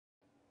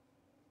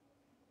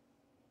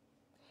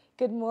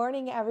Good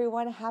morning,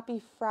 everyone.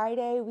 Happy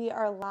Friday. We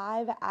are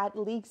live at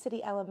League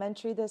City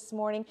Elementary this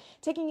morning,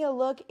 taking a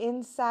look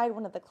inside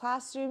one of the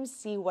classrooms,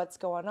 see what's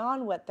going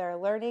on, what they're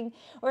learning.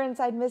 We're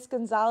inside Miss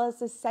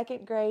Gonzalez's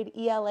second grade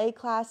ELA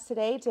class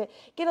today to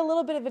get a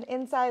little bit of an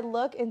inside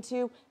look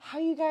into how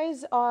you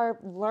guys are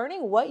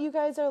learning, what you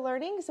guys are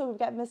learning. So we've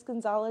got Miss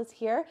Gonzalez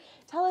here.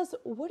 Tell us,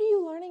 what are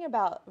you learning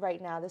about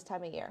right now this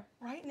time of year?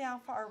 Right now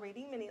for our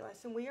reading mini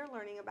lesson, we are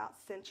learning about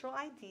central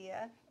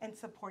idea and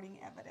supporting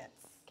evidence.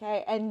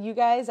 Okay, and you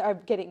guys are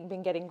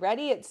been getting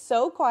ready. It's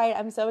so quiet.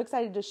 I'm so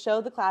excited to show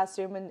the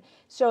classroom and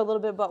show a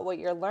little bit about what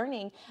you're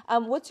learning.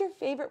 What's your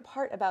favorite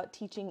part about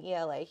teaching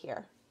ELA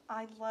here?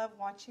 I love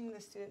watching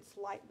the students'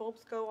 light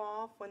bulbs go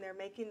off when they're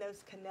making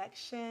those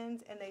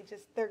connections, and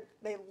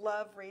they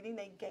love reading.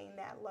 They gain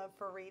that love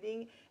for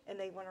reading, and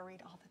they want to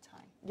read all the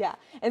time. Yeah,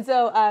 and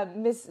so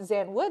Miss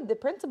Zanwood, the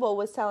principal,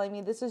 was telling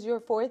me this is your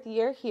fourth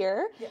year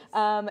here. Yes.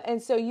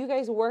 And so you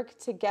guys work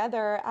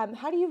together.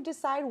 How do you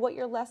decide what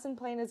your lesson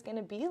plan is going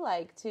to be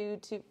like to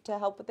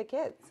help with the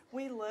kids?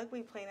 We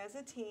plan as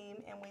a team,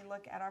 and we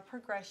look at our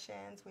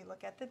progressions. We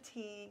look at the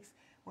TEAGs.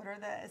 What are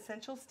the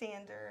essential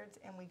standards,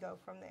 and we go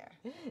from there.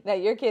 Now,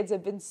 your kids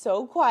have been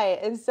so quiet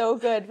and so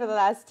good for the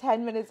last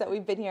 10 minutes that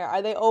we've been here.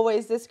 Are they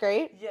always this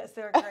great? Yes,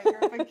 they're a great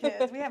group of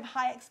kids. We have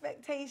high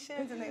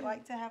expectations, and they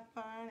like to have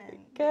fun and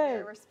be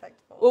very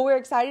respectful. Well, we're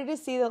excited to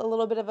see a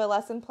little bit of a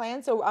lesson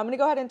plan, so I'm going to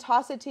go ahead and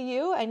toss it to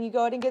you, and you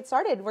go ahead and get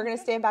started. We're going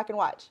to stand back and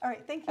watch. All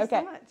right, thank you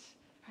so much.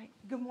 All right,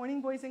 good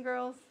morning, boys and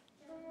girls.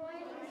 Good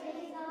morning.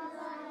 Okay,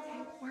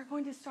 we're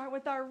going to start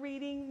with our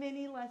reading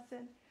mini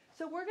lesson.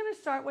 So we're going to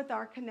start with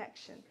our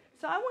connection.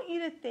 So I want you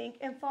to think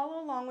and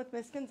follow along with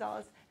Miss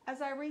Gonzalez as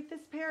I read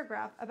this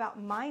paragraph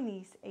about my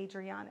niece,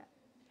 Adriana.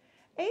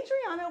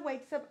 Adriana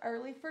wakes up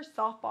early for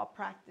softball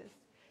practice.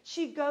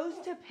 She goes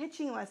to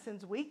pitching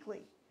lessons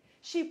weekly.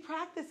 She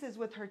practices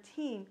with her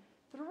team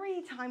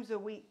 3 times a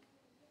week.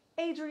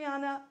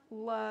 Adriana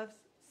loves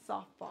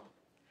softball.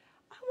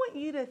 I want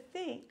you to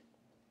think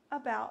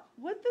about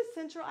what the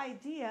central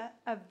idea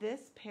of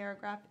this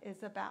paragraph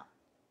is about.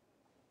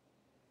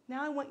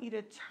 Now I want you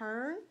to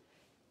turn,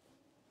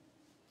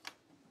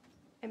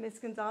 and Miss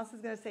Gonzalez is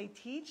going to say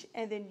teach,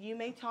 and then you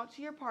may talk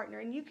to your partner,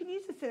 and you can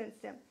use the sentence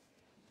stem.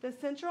 The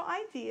central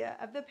idea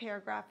of the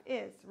paragraph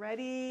is,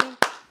 ready,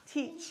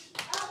 teach.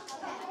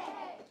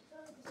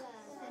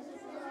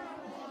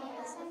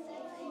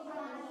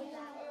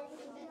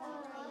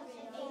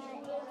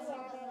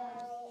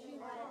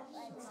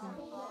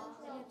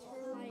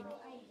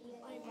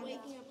 Like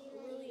waking up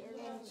really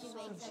early and she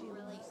wakes up really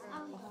early.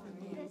 What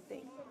do you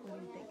think?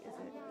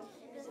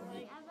 Is it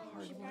like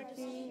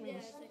hardworking? Yeah,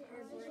 it's like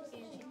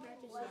hardworking. She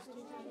practices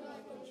 2 times a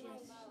week and she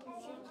has 3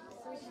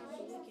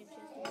 times a week and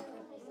she has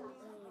to wake up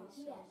early.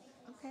 So.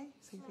 Okay,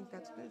 so you think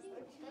that's good?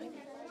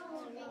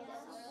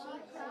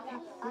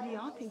 What do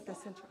y'all think the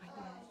central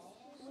idea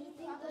is? We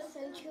think the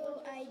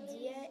central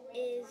idea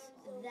is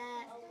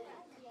that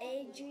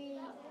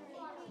Adriana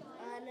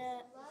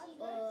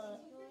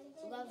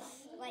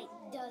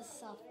does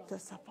softball.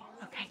 Does softball.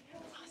 Okay,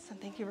 awesome.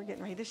 Thank you. We're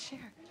getting ready to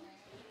share.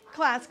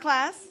 Class.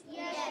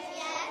 Yes.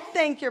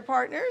 Thank your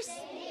partners.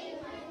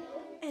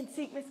 And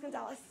seek Miss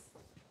Gonzalez.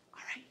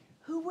 All right.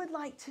 Who would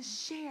like to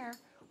share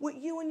what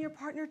you and your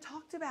partner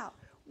talked about?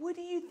 What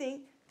do you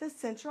think the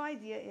central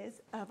idea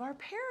is of our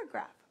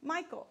paragraph?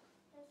 Michael.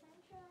 The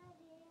central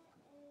idea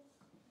is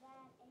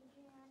that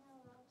Adriana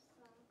loves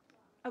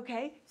softball.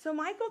 Okay, so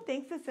Michael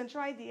thinks the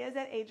central idea is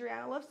that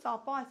Adriana loves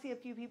softball. I see a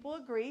few people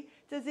agree.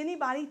 Does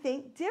anybody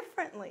think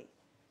differently?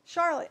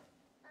 Charlotte.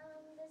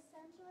 The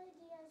central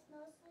idea is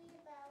mostly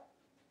about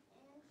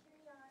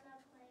Adriana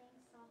playing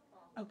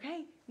softball.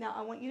 Okay, now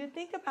I want you to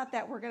think about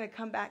that. We're going to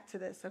come back to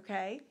this,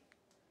 okay?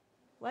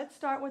 Let's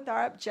start with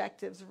our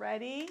objectives.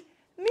 Ready?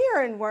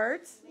 Mirroring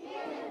words.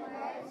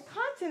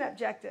 Content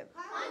objective.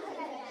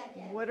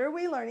 What are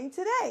we learning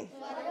today?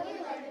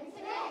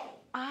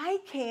 I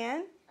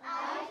can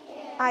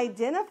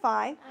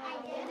identify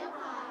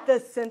the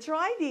central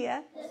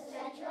idea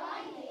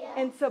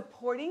and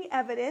supporting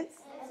evidence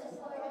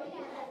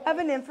of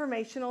an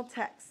informational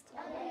text.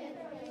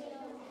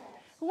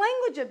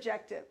 Language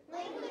objective.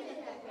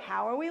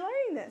 How are we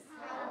learning this?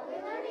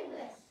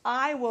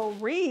 I will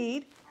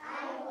read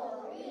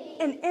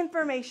an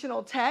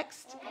informational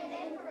text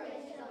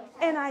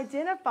and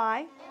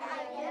identify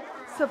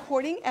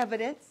supporting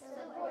evidence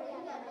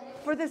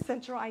for the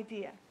central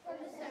idea.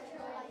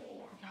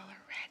 Y'all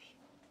are ready.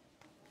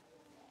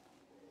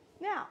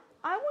 Now,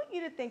 I want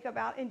you to think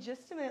about, in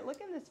just a minute,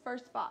 look in this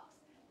first box.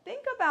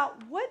 Think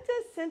about, what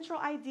does central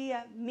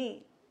idea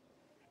mean?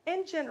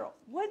 In general,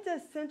 what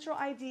does central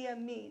idea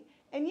mean?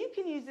 And you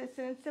can use this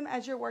sentence stem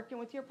as you're working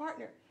with your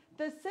partner.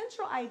 The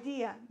central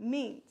idea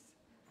means,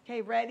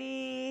 okay,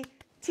 ready,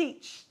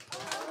 teach.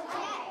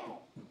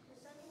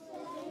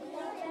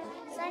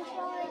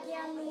 Central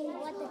idea means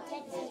what the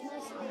text is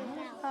mostly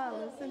about. Oh,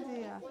 listen to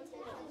you.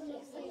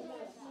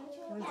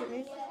 What does it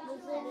mean? The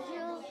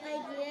central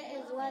idea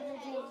is what the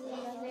text is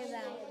mostly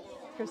about.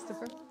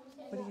 Christopher,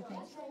 what do you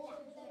think?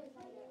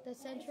 The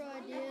central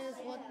idea is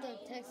what the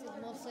text is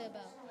mostly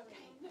about.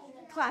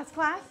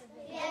 Class?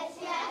 Yes.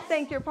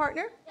 Thank your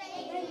partner.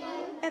 Thank you.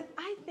 And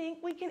I think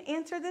we can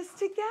answer this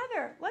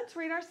together. Let's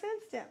read our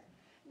sentence stem.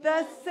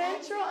 The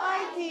central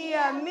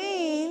idea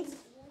means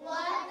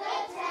What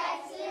the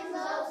text is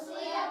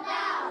mostly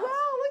about.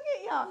 Wow, look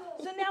at y'all.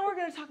 So now we're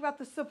going to talk about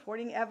the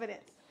supporting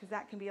evidence, because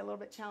that can be a little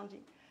bit challenging.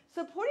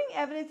 Supporting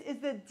evidence is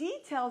the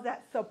details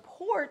that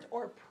support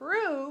or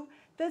prove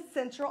the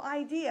central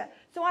idea.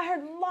 So I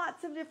heard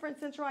lots of different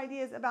central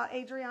ideas about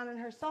Adriana and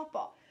her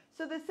softball.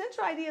 So the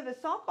central idea of the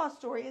softball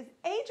story is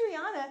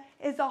Adriana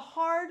is a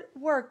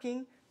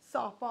hard-working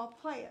softball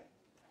player.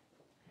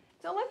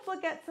 So let's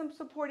look at some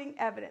supporting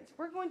evidence.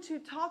 We're going to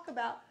talk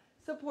about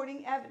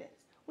supporting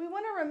evidence. We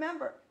want to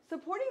remember,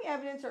 supporting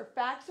evidence are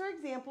facts or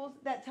examples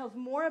that tells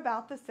more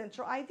about the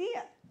central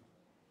idea.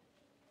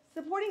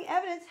 Supporting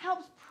evidence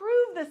helps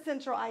prove the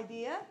central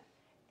idea,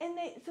 and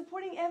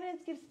supporting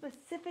evidence gives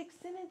specific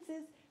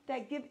sentences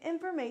that give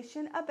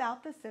information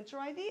about the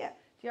central idea.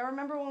 Do y'all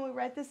remember when we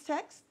read this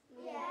text?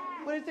 Yeah.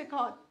 What is it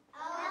called?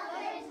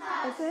 Elephant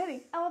tusk. That's the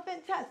heading.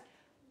 Elephant tusk.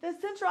 The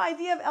central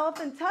idea of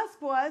elephant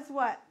tusk was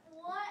what?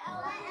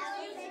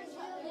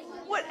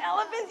 What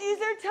elephants use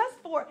their tusk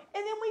for.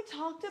 And then we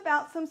talked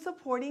about some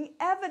supporting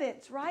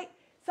evidence, right?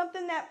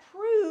 Something that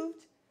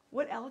proved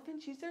what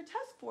elephants use their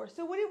tusk for.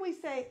 So what did we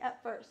say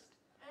at first?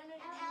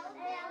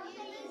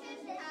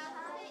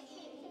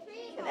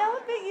 An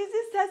elephant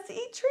uses tusks to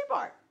eat tree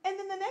bark. And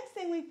then the next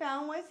thing we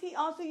found was he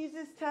also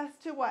uses tusks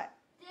to what?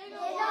 Dig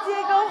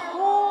a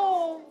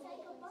hole.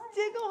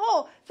 Dig a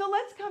hole. So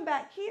let's come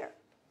back here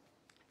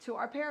to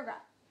our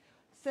paragraph.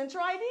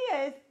 Central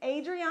idea is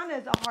Adriana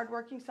is a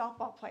hardworking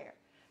softball player.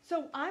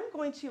 So I'm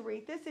going to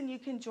read this, and you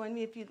can join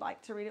me if you'd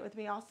like to read it with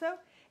me also.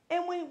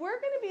 And we're going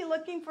to be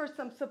looking for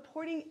some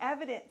supporting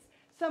evidence,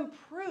 some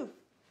proof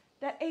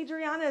that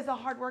Adriana is a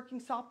hardworking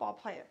softball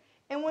player.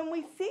 And when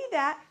we see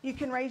that, you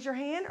can raise your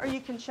hand or you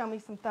can show me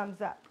some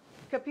thumbs up.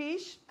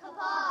 Capiche?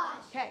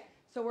 Kaposh. Okay,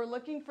 so we're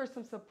looking for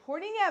some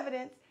supporting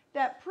evidence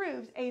that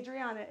proves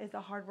Adriana is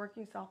a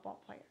hardworking softball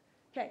player.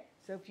 Okay,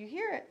 so if you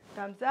hear it,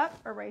 thumbs up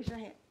or raise your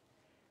hand.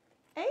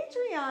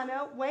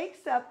 Adriana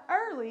wakes up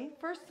early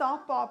for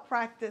softball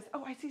practice.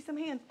 Oh, I see some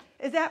hands.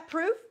 Is that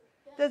proof?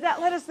 Does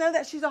that let us know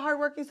that she's a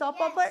hardworking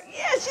softball player?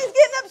 Yes, she's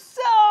getting up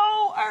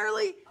so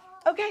early.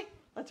 Okay,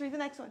 let's read the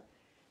next one.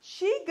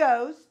 She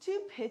goes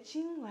to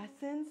pitching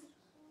lessons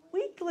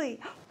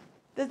weekly.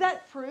 Does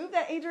that prove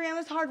that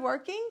Adriana's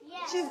hardworking?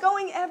 Yes. She's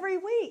going every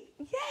week.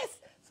 Yes.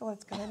 So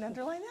let's go ahead and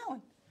underline that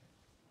one.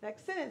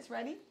 Next sentence,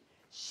 ready?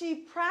 She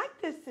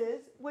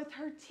practices with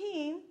her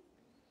team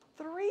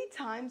 3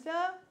 times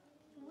a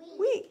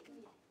week.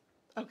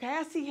 Okay,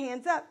 I see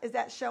hands up. Is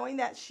that showing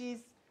that she's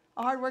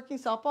a hardworking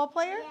softball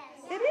player? Yes.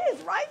 It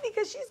is, right?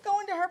 Because she's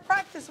going to her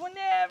practice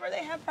whenever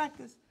they have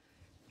practice.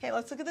 Okay,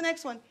 let's look at the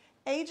next one.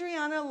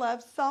 Adriana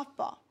loves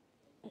softball.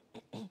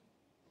 Oh,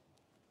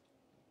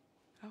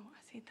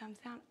 I see thumbs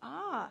down.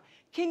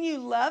 Can you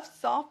love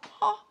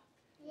softball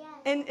Yes.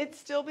 and it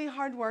still be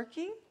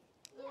hardworking?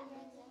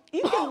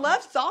 You can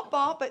love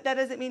softball, but that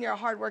doesn't mean you're a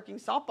hardworking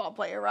softball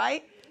player,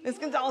 right? Ms.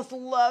 Gonzalez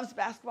loves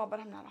basketball, but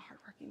I'm not a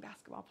hardworking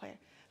basketball player.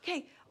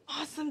 Okay,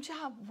 awesome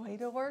job. Way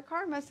to work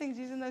hard, Mustangs,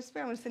 using those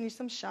spares. I'm going to send you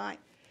some shine.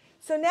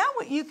 So now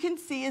what you can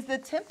see is the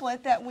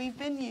template that we've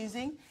been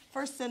using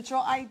for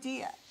central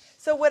idea.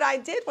 So what I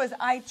did was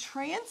I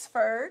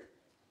transferred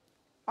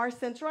our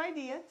central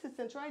idea to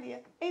central idea.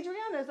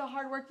 Adriana is a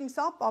hardworking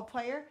softball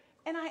player,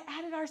 and I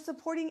added our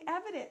supporting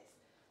evidence.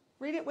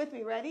 Read it with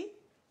me. Ready?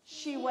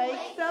 She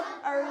wakes up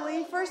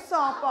early for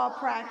softball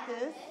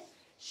practice.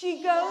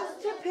 She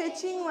goes to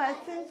pitching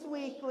lessons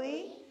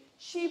weekly.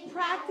 She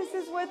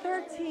practices with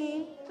her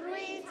team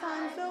 3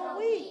 times a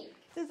week.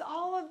 Does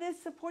all of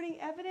this supporting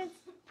evidence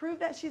prove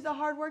that she's a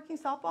hardworking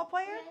softball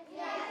player?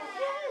 Yes.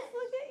 Yes,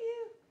 look at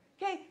you.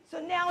 Okay, so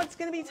now it's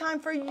going to be time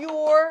for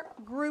your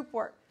group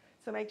work.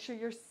 So make sure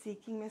you're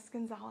seeking Miss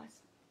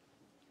Gonzalez.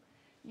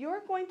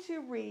 You're going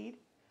to read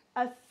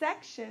a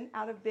section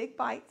out of Big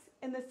Bites,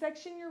 and the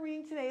section you're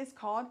reading today is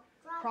called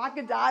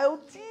Crocodile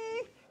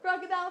Teeth.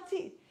 Crocodile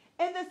Teeth.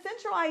 And the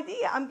central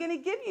idea, I'm going to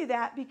give you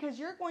that because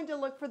you're going to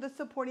look for the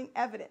supporting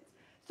evidence.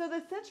 So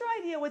the central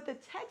idea, what the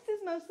text is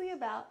mostly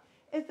about,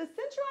 is the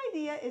central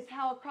idea is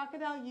how a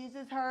crocodile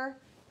uses her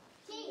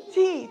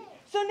teeth.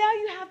 So now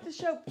you have to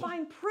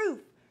find proof.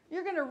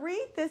 You're going to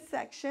read this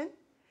section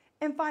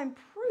and find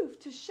proof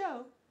to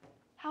show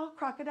how a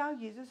crocodile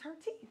uses her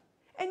teeth.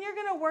 And you're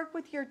going to work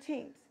with your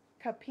teams.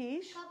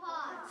 Capiche?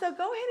 Kaposh. So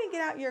go ahead and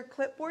get out your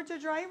clipboards or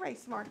dry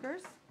erase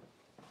markers.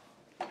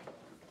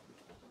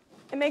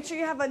 And make sure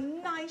you have a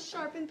nice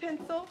sharpened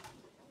pencil.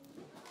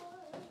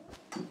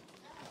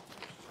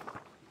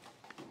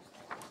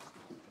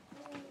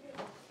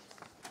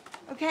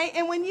 Okay,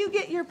 and when you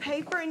get your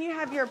paper and you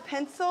have your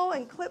pencil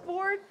and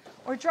clipboard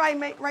or dry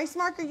erase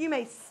marker, you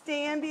may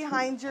stand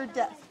behind your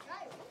desk.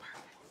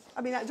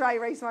 I mean, not dry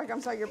erase marker,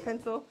 I'm sorry, your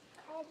pencil.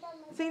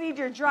 So you need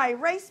your dry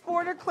erase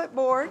board or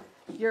clipboard,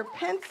 your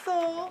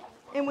pencil,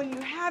 and when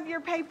you have your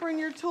paper and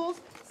your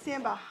tools,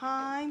 stand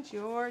behind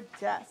your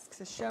desk.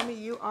 So show me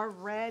you are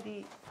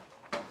ready.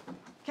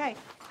 Okay,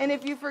 and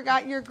if you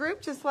forgot your group,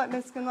 just let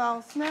Miss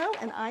Gonzalez know,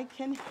 and I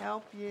can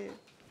help you.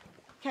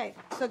 Okay,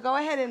 so go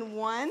ahead and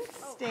 1,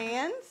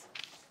 stand,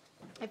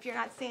 if you're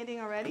not standing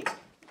already.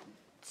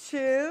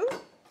 2.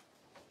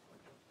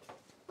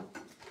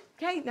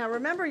 Okay, now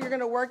remember, you're going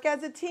to work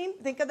as a team.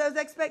 Think of those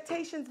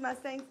expectations,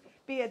 Mustangs.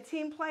 Be a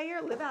team player.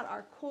 Live out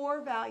our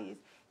core values.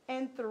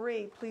 And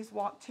 3, please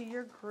walk to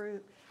your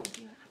group.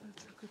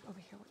 Over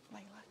here with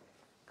Layla.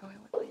 Go ahead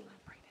with Layla.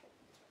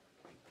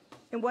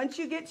 And once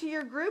you get to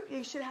your group,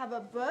 you should have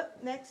a book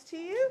next to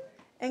you.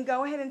 And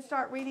go ahead and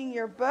start reading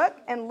your book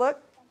and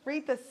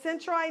read the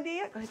central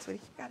idea. Go ahead,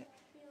 sweetie. Got it.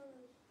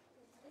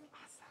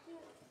 Awesome.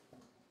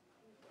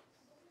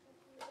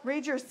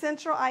 Read your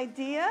central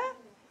idea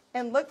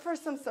and look for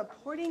some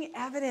supporting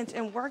evidence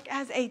and work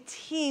as a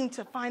team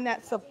to find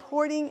that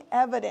supporting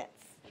evidence.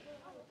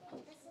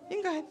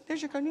 You can go ahead.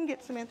 There's your code. You can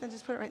get Samantha and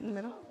just put it right in the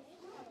middle.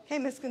 Okay,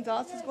 Miss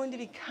Gonzalez is going to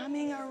be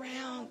coming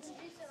around.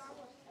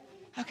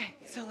 Okay,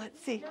 so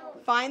let's see.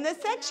 Find the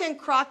section,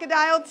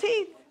 crocodile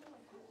teeth.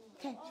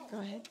 Okay, go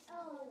ahead.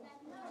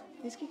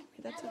 Yes, you can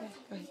read. That's okay.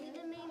 Go ahead.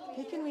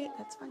 You can read.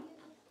 That's fine.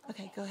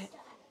 Okay, go ahead.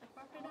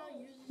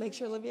 Make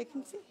sure Olivia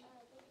can see.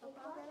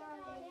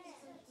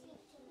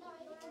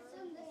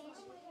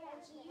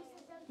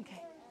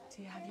 Okay,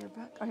 do you have your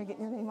book? Are you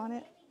getting your name on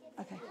it?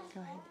 Okay, go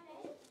ahead.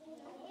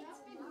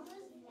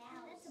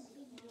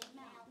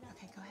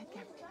 Okay, go ahead,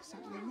 Gabrielle.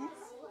 Start reading this.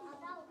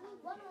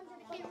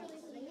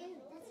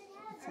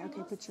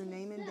 Okay, put your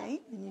name and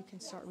date, and you can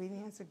start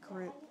reading as a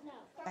group.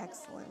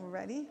 Excellent. We're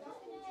ready?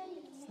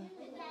 So.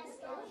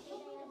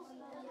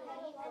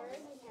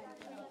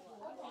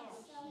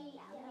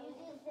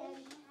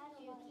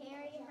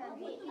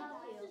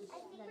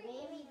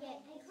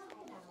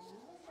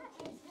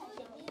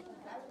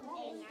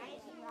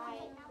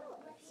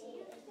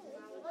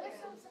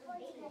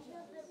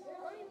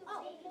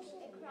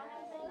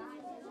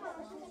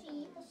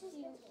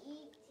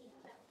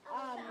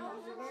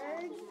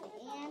 Birds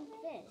and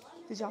fish.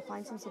 Did y'all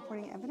find some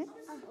supporting evidence?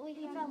 We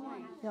found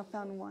one. Y'all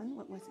found one?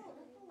 What was it?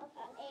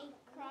 A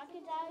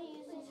crocodile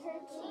uses her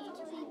teeth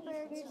to eat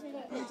birds and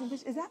fish. Birds and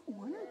fish. Is that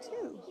 1 or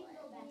 2?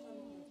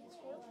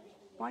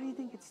 Why do you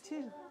think it's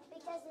 2?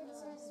 Because it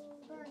says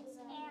birds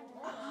and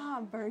fish.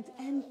 Ah, birds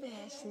and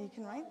fish. So you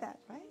can write that,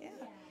 right? Yeah.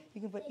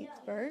 You can put eats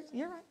birds.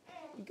 You're right.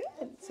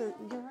 Good. So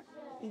you're right.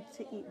 Eat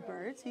to eat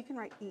birds. So you can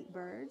write eat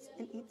birds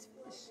and eats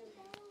fish.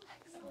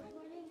 Excellent.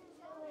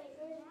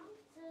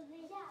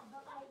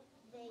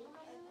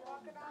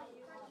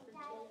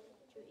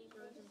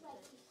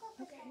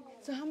 Okay.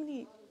 So tell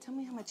me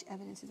how much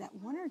evidence is that?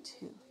 1 or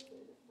 2?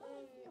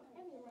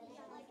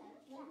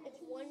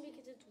 It's 1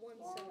 because it's 1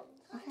 cell.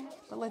 Okay.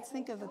 But let's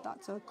think of the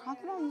thought. So a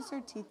crocodile uses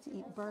her teeth to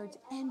eat birds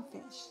and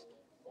fish.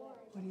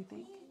 What do you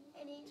think?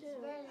 It eats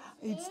birds.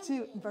 It eats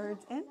 2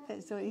 birds and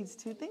fish. So it eats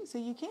 2 things. So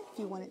you can, if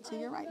you want it to,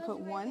 you're right. Put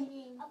 1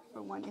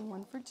 for 1 and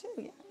 1 for 2.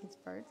 Yeah, it's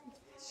birds and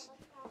fish.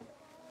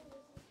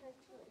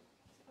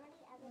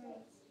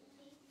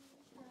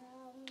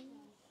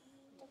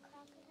 The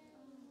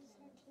crocodile uses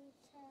her teeth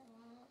to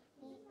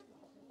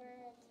eat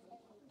birds and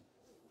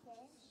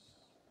fish.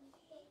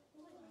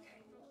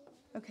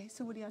 Okay,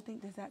 so what do y'all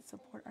think? Does that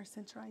support our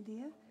central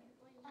idea?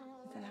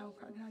 Is that how a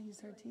crocodile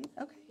uses her teeth?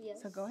 Okay,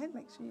 Yes. so go ahead,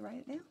 make sure you write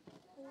it down.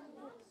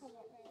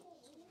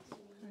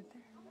 Right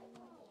there.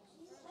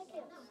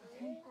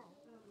 Okay.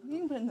 You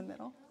can put it in the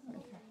middle.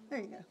 Right there. There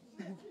you go.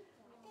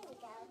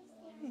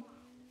 Okay.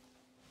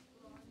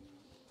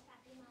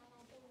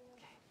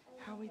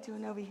 How are we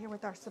doing over here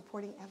with our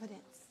supporting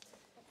evidence?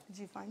 Did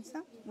you find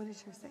some? What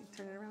does yours say?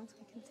 Turn it around so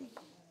we can see.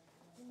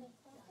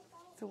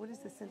 So what is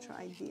the central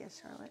idea,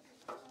 Charlotte?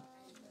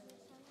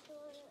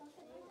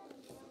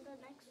 The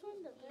next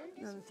one, the bird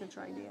No, the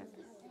central idea.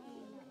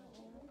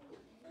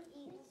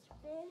 eats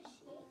fish,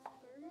 eats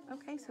birds.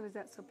 Okay, so does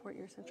that support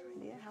your central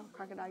idea, how a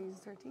crocodile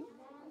uses her teeth?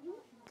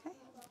 Okay.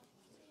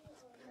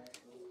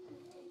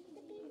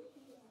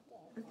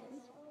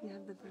 Okay, you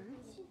have the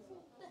birds.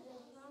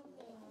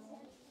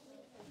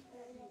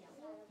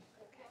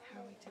 Okay,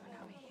 how are we doing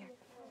over here?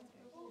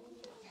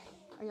 Okay.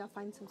 Are y'all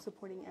finding some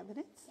supporting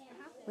evidence?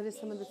 What is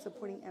some of the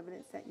supporting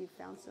evidence that you've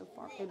found so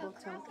far? Able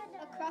to A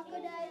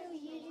crocodile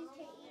uses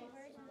to eat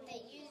birds.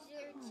 They use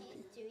their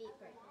teeth to eat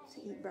birds.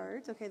 eat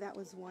birds. Okay, that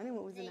was one. And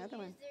what was another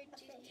one? Their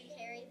teeth to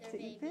carry their To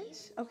eat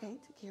fish? Okay,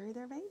 to carry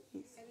their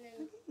babies.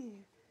 Look at you. Do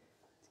you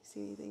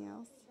see anything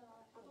else?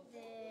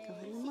 Go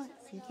ahead and look.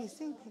 See if you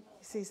see anything.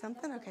 You see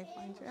something? Okay,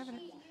 find your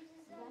evidence.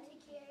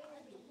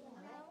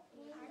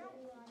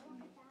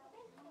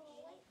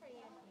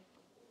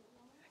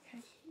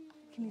 Okay.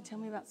 Can you tell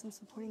me about some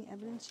supporting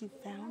evidence you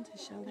found to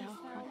show how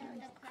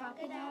crocodiles?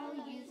 Crocodile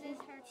uses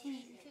her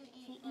teeth to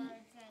eat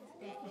birds and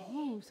fish.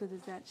 Oh, so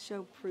does that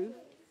show proof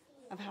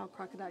of how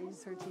crocodile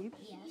uses her teeth?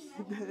 Yes.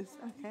 It does.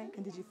 Okay.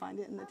 And did you find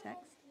it in the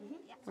text?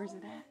 Where's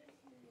it at?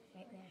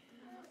 Right there.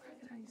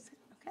 Crocodile uses it.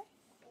 Okay.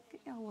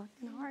 Get y'all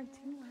working hard.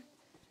 Teamwork.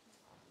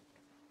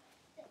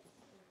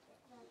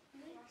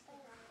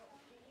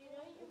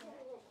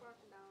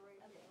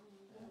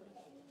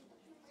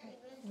 Okay.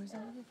 Where's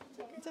that?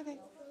 It's okay.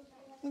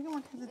 We can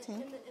work as a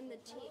team. And the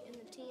T and that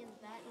needs to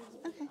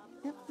be Okay.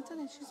 Yep. It's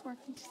okay. She's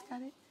working. She's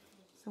got it.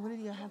 So what did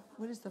you have?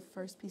 What is the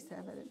first piece of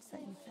evidence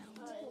that you found?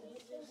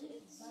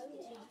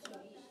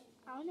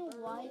 I don't know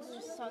why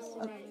there's sus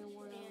in every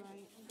word I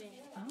write.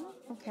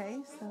 Oh, okay.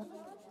 So,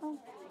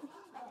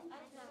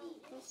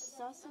 There's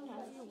sus in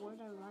every word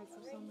I write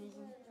for some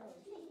reason.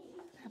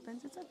 it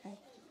happens. It's okay.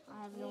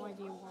 I have no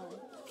idea why.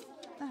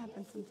 That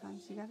happens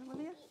sometimes. You got it,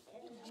 Olivia?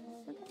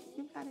 Okay.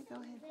 You got it. Go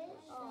ahead.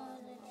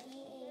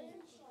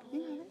 You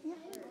got it. Yeah.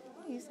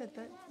 You said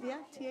that. Yeah.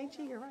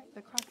 THE. You're right.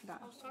 The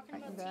crocodile.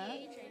 Right there.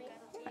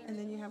 Yeah, and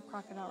then you have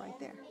crocodile right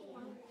there.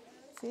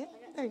 See it?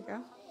 There you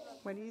go.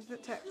 Way to use the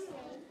text.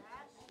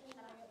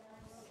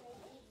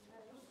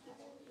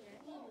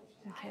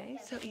 Okay,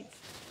 so eats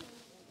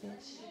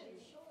fish.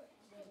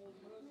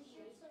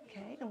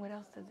 Okay, and what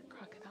else does a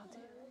crocodile do?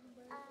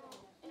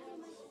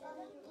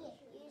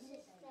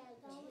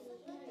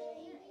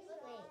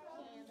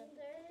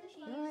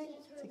 All right.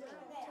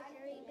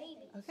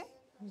 Okay,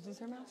 uses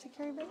her mouth to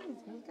carry babies.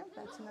 There you go.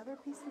 That's another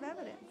piece of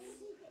evidence.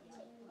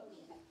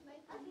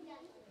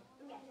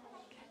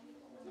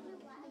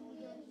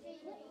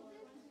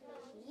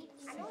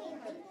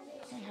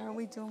 Okay, how are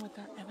we doing with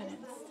our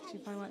evidence? Did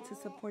you find lots of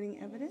supporting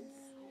evidence?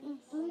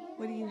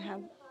 What do you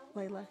have,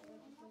 Layla?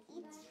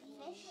 Eats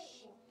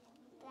fish.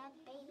 That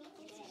baby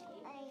gets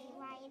a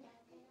ride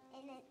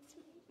in its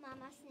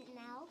mama's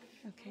mouth.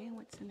 Okay, and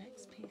what's the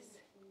next piece?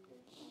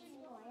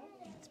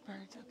 It's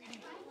birds, okay.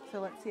 So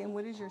let's see, and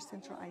what is your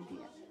central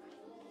idea?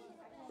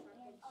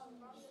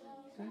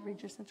 Go ahead,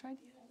 read your central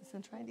idea. The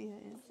central idea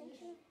is?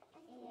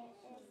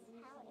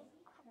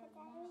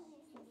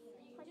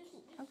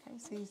 Okay,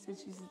 so you said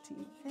she's to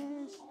eat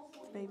fish, it's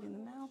a baby in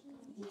the mouth,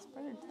 it eats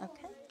birds.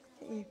 Okay,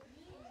 okay.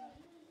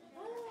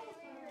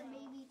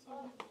 Maybe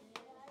too.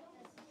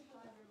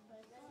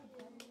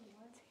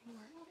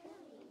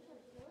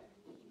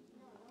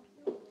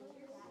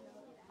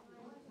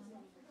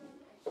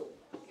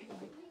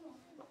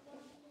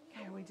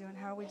 Okay, are we doing?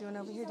 How are we doing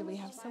over here? Do we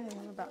have some? We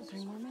have about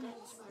 3 more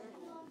minutes.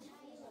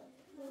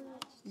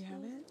 You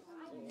have it?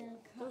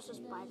 Those are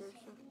spiders.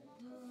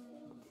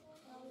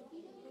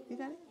 You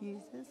got it?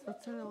 Use this.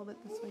 Let's turn it a little bit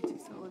this way too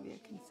so Olivia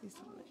can see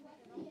some of it.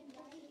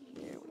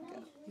 There we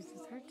go.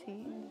 Uses her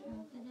teeth.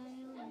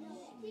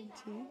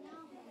 Teeth.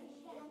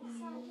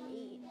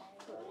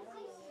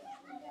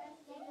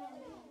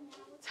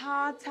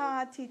 Ta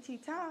ta ti ti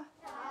ta.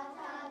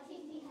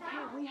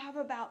 Okay, we have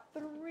about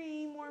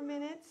 3 more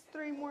minutes.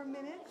 3 more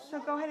minutes. So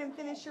go ahead and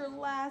finish your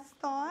last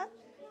thought.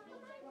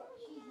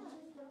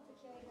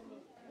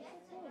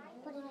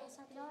 Okay,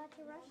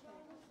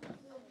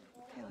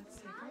 let's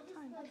take our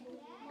time.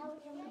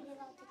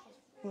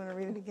 You want to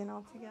read it again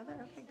all together?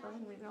 Okay, go ahead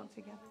and read it all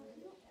together.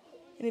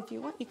 And if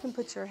you want, you can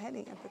put your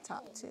heading at the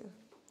top too.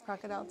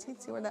 Crocodile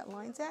teeth, see where that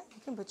line's at?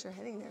 You can put your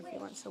heading there if you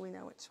want so we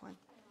know which one.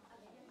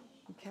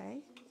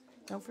 Okay?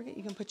 Don't forget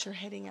you can put your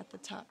heading at the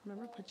top.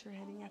 Remember, put your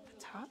heading at the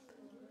top.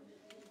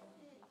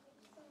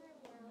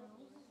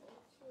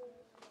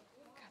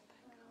 Got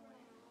that going.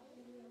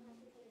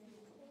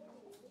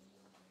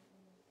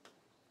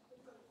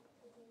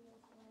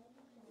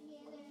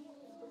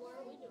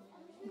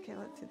 Okay,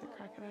 let's see. The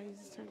crocodile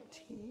uses her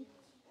teeth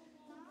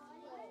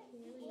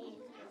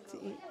to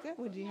eat. Good.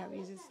 What do you have?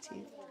 Uses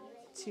teeth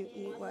to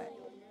eat what?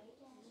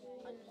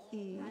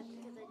 Eat.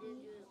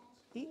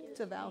 Eat. It's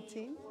a vowel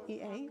team.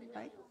 E-A,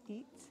 right?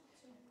 Eat.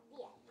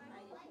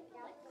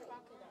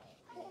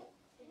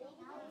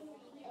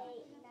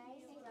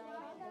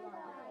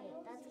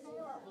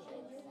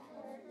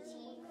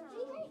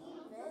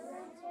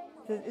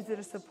 Is it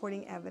a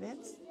supporting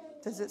evidence?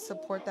 Does it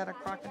support that a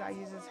crocodile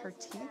uses her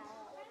teeth?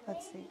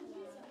 Let's see.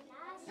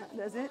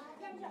 Does it?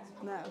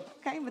 No.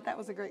 Okay, but that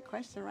was a great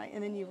question, right?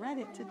 And then you read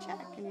it to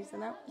check, and you said,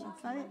 no,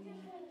 that's not it.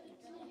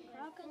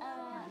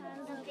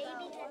 The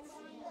baby gets.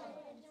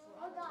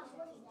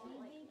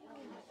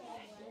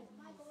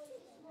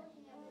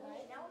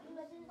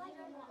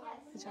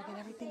 Did y'all get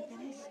everything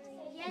finished?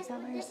 Yes, Is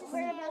that what you're saying?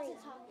 we're about to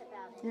talk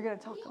about it. You're going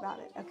to talk about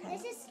it. Okay.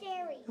 This is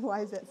scary.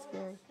 Why is that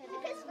scary?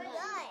 Because it's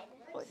blood.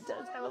 Well, it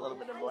does have a little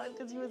bit of blood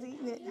because he was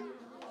eating it.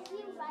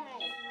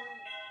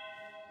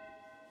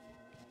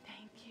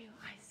 Thank you.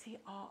 I see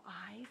all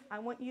eyes. I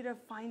want you to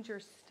find your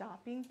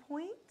stopping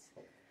point.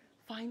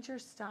 Find your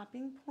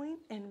stopping point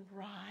and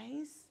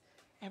rise.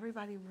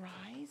 Everybody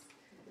rise.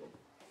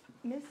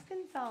 Miss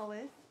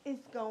Gonzalez is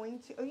going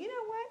to, oh, you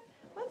know what?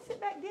 Let's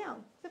sit back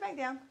down. Sit back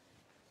down.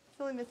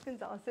 Silly Miss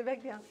Gonzalez, sit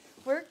back down.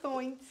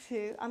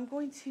 I'm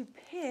going to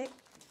pick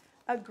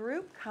a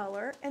group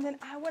color, and then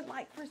I would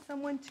like for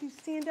someone to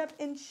stand up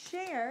and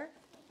share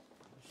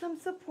some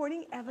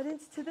supporting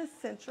evidence to the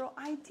central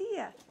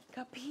idea.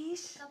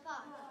 Capiche?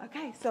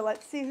 Okay, so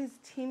let's see whose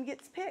team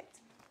gets picked.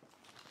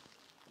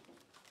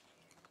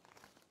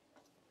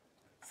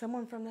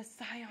 Someone from the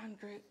Scion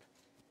group.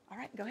 All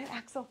right, go ahead,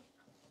 Axel.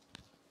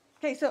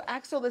 Okay, so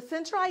Axel, the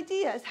central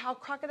idea is how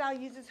crocodile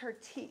uses her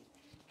teeth.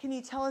 Can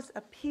you tell us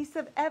a piece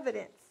of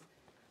evidence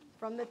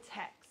from the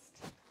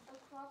text? A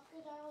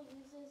crocodile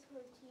uses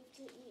her teeth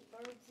to eat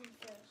birds and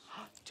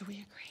fish. Do we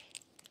agree?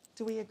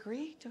 Do we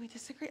agree? Do we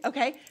disagree?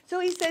 Okay, so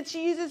he said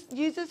she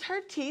uses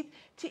her teeth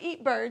to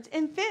eat birds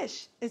and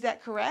fish. Is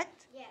that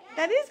correct? Yes.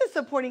 That is a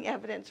supporting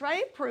evidence,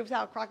 right? It proves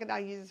how a crocodile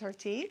uses her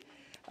teeth.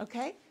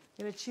 Okay,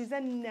 I'm going to choose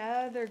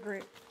another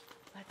group.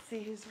 Let's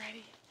see who's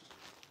ready.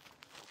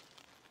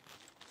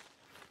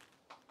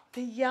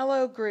 The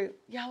yellow group.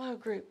 Yellow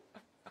group.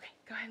 Okay,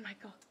 go ahead,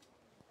 Michael.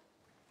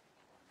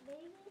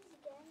 Baby's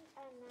getting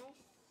a nice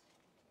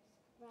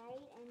ride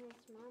in its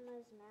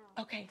mama's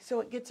mouth. Okay, so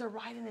it gets a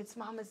ride in its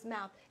mama's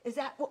mouth. Is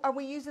that, are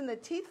we using the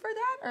teeth for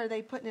that, or are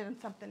they putting it in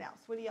something else?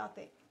 What do y'all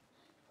think?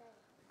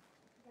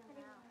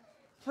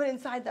 Put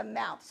inside the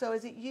mouth. So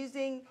is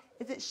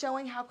it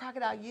showing how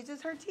crocodile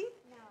uses her teeth?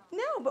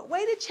 No, but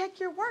way to check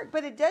your work.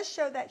 But it does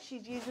show that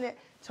she's using it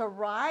to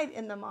ride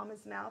in the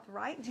mama's mouth,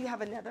 right? Do you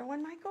have another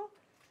one, Michael?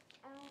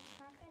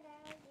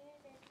 Crocodiles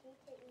use their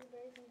teeth to eat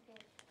birds and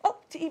fish. Oh,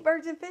 to eat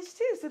birds and fish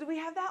too. So do we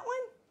have that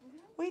one?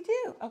 We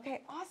do.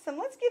 Okay, awesome.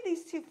 Let's give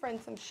these two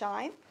friends some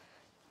shine.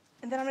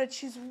 And then I'm going to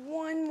choose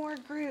one more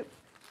group.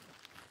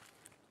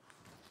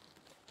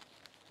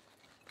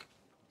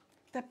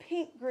 The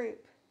pink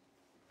group.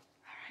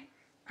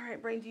 All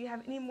right, Brain, do you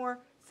have any more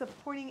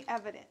supporting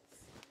evidence?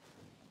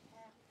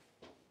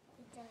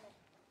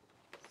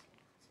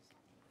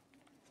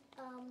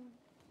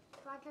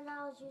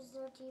 Crocodiles use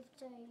their teeth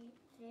to eat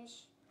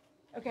fish.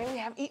 Okay, we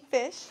have eat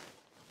fish.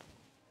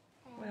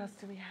 What else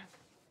do we have?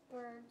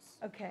 Birds.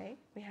 Okay,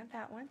 we have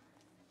that one.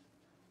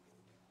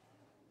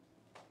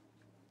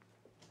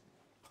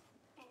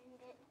 And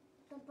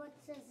the book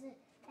says that,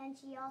 and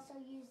she also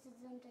uses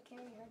them to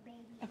carry her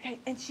baby. Okay,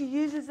 and she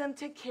uses them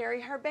to carry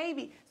her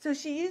baby. So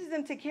she uses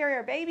them to carry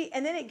her baby,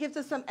 and then it gives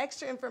us some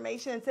extra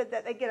information and said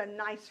that they get a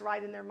nice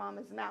ride in their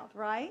mama's mouth,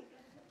 right?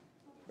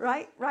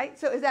 Right?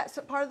 So is that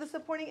part of the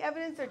supporting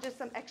evidence or just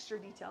some extra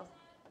details?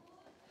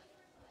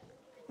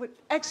 What,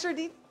 extra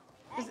detail?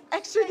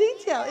 Extra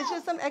detail. It's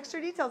just some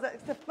extra details.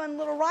 It's a fun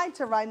little ride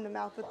to ride in the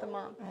mouth with the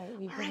mom.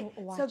 We've been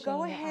So go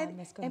watching, ahead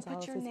Miss and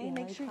put your Gonzalez's name.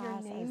 Make ELA sure your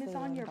class name as is they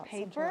on learn your about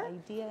paper.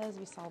 central ideas.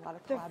 We saw a lot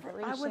of I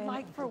collaboration. would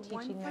like and for teaching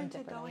one them friend to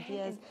different go ahead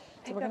ideas. and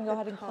So pick we're going up to go the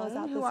ahead and close cone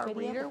out who this our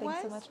video. reader But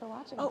thanks so was. much for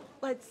watching. Oh,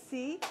 let's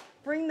see.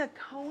 Bring the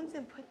cones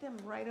and put them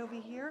right over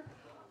here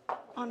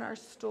on our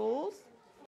stools.